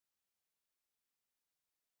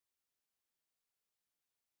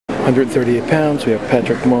138 pounds, we have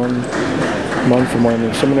Patrick Munn from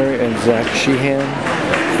Wyoming Seminary, and Zach Sheehan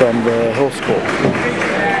from the Hill School.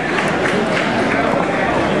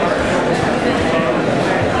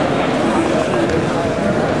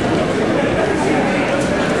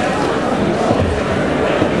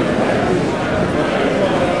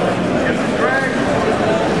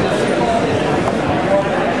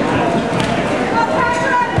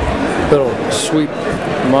 Little sweep,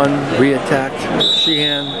 Munn, re-attack,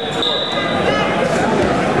 Sheehan.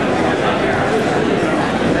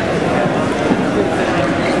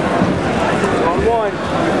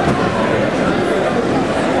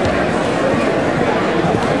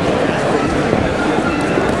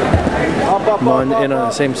 Munn in on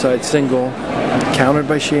the same side, single, countered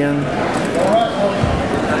by Sheehan.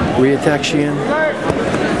 Re-attack Sheehan.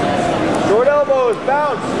 Short elbows,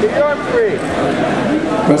 bounce, get your arm free.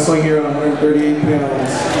 Wrestling here on 138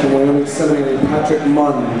 pounds from Wyoming Seminary, Patrick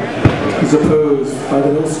Munn is opposed by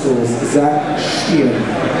the Hill School's Zach Sheehan.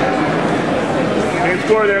 Same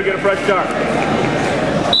score there, get a fresh start.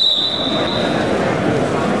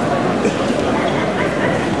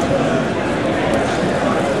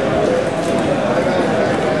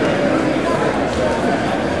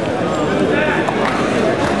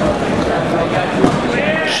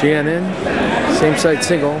 Sheehan in, same side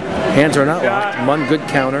single, hands are not locked, Munn good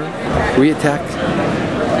counter, re-attack,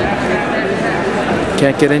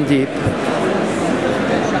 can't get in deep.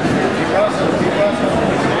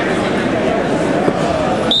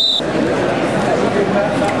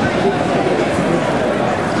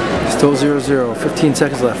 Still 0-0, 15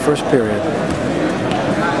 seconds left, first period.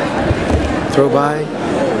 Throw by,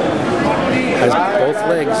 has both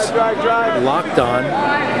legs locked on.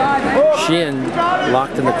 Sheehan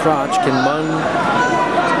locked in the crotch. Can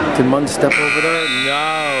Munn step over there?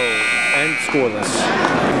 No. And scoreless.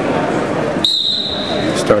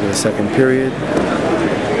 Start of the second period.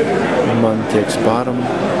 Munn takes bottom,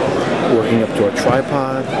 working up to a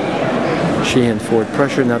tripod. Sheehan forward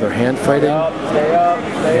pressure. Now they're hand fighting.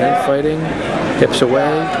 Hand fighting. Hips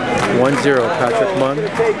away. 1-0. Patrick Munn.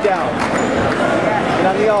 Get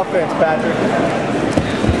on the offense, Patrick.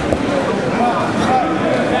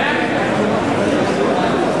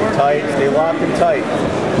 Tight, stay locked and tight.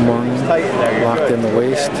 Munn locked in the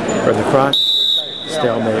waist, or the crotch.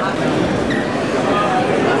 Stalemate.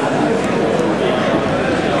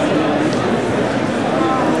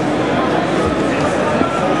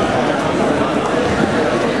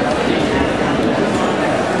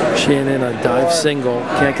 Sheehan in a dive single.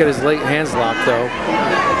 Can't get his hands locked though.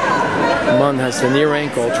 Munn has the near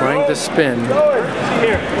ankle, trying to spin.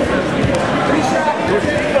 Here.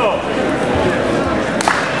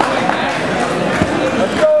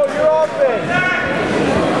 Let's go, you're open.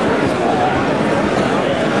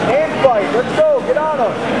 Hand fight, let's go, get on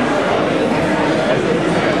him.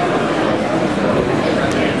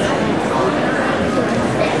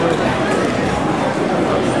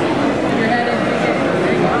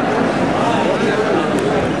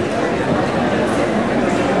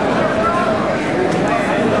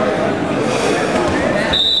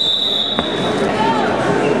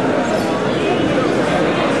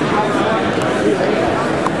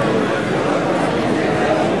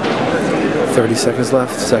 30 seconds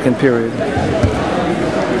left, second period.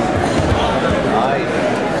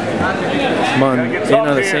 Munn in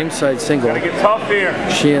on the same side single.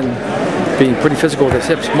 Sheehan being pretty physical with his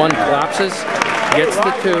hips. Munn collapses, gets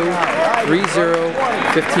the 2, 3-0,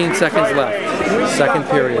 15 seconds left, second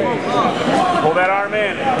period. Pull that arm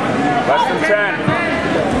in, less than 10.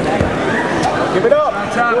 Give it up,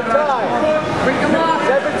 good time.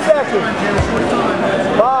 7 seconds.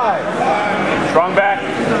 5. Strong back.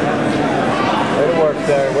 Way to work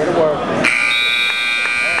there, way to work.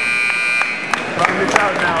 Run this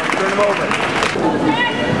out now, turn him over.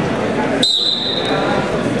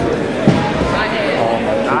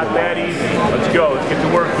 Not that easy. Let's go, let's get to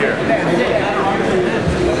work here.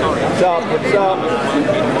 What's up, what's up?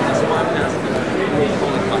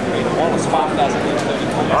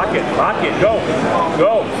 Lock it, go,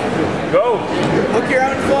 go, go. Hook your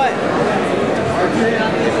own foot.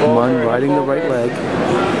 Munn riding the right leg.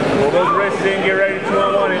 Pull those wrists in, get ready to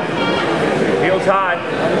 2-on-1 it. Heels high.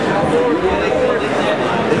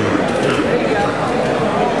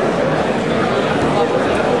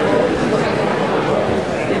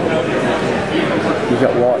 You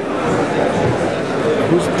got what?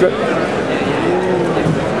 Who's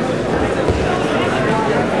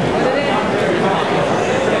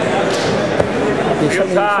He sent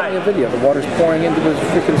me a video. The water's pouring into his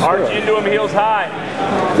freaking store. Arch into him, heels high.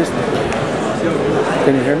 Just,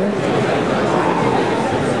 can you hear me?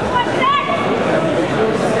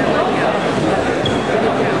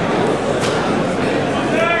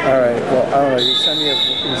 he sent me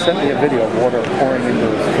a video of water pouring into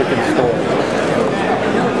his freaking store.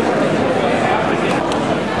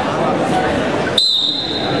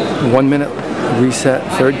 1 minute reset,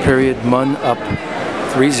 third period, Munn up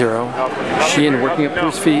 3-0. Sheehan working up to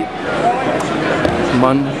his feet.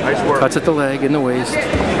 Munn cuts at the leg, in the waist.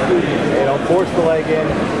 Hey, don't force the leg in.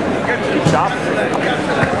 Keep stopping.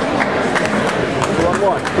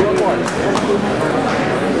 2-on-1, 2-on-1.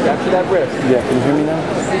 Capture that wrist. Yeah, can you hear me now?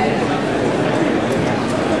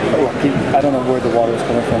 I don't know where the water is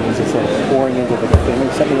coming from. He's just pouring into the thing. He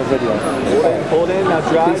sent me a video. Hold in, now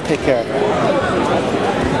drive. Please take care of it.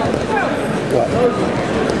 What?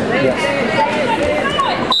 Yes.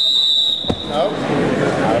 No.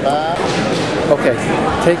 Not bad. Okay,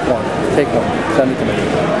 take one. Take one. Send it to me.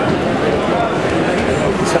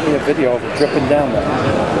 He sent me a video of it dripping down there.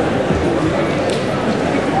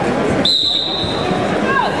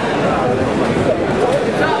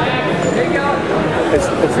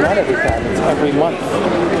 It's not every time, it's every month.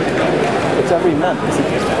 It's every month.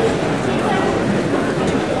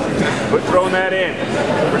 Quit throwing that in.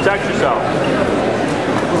 Protect yourself.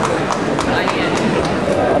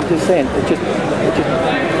 I'm just saying, it just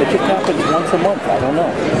happens once a month. I don't know.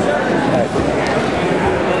 All right.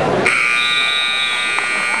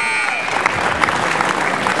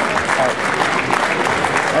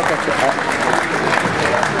 I got you.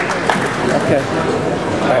 Okay.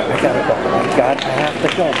 All right, I gotta go. I have to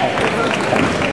go.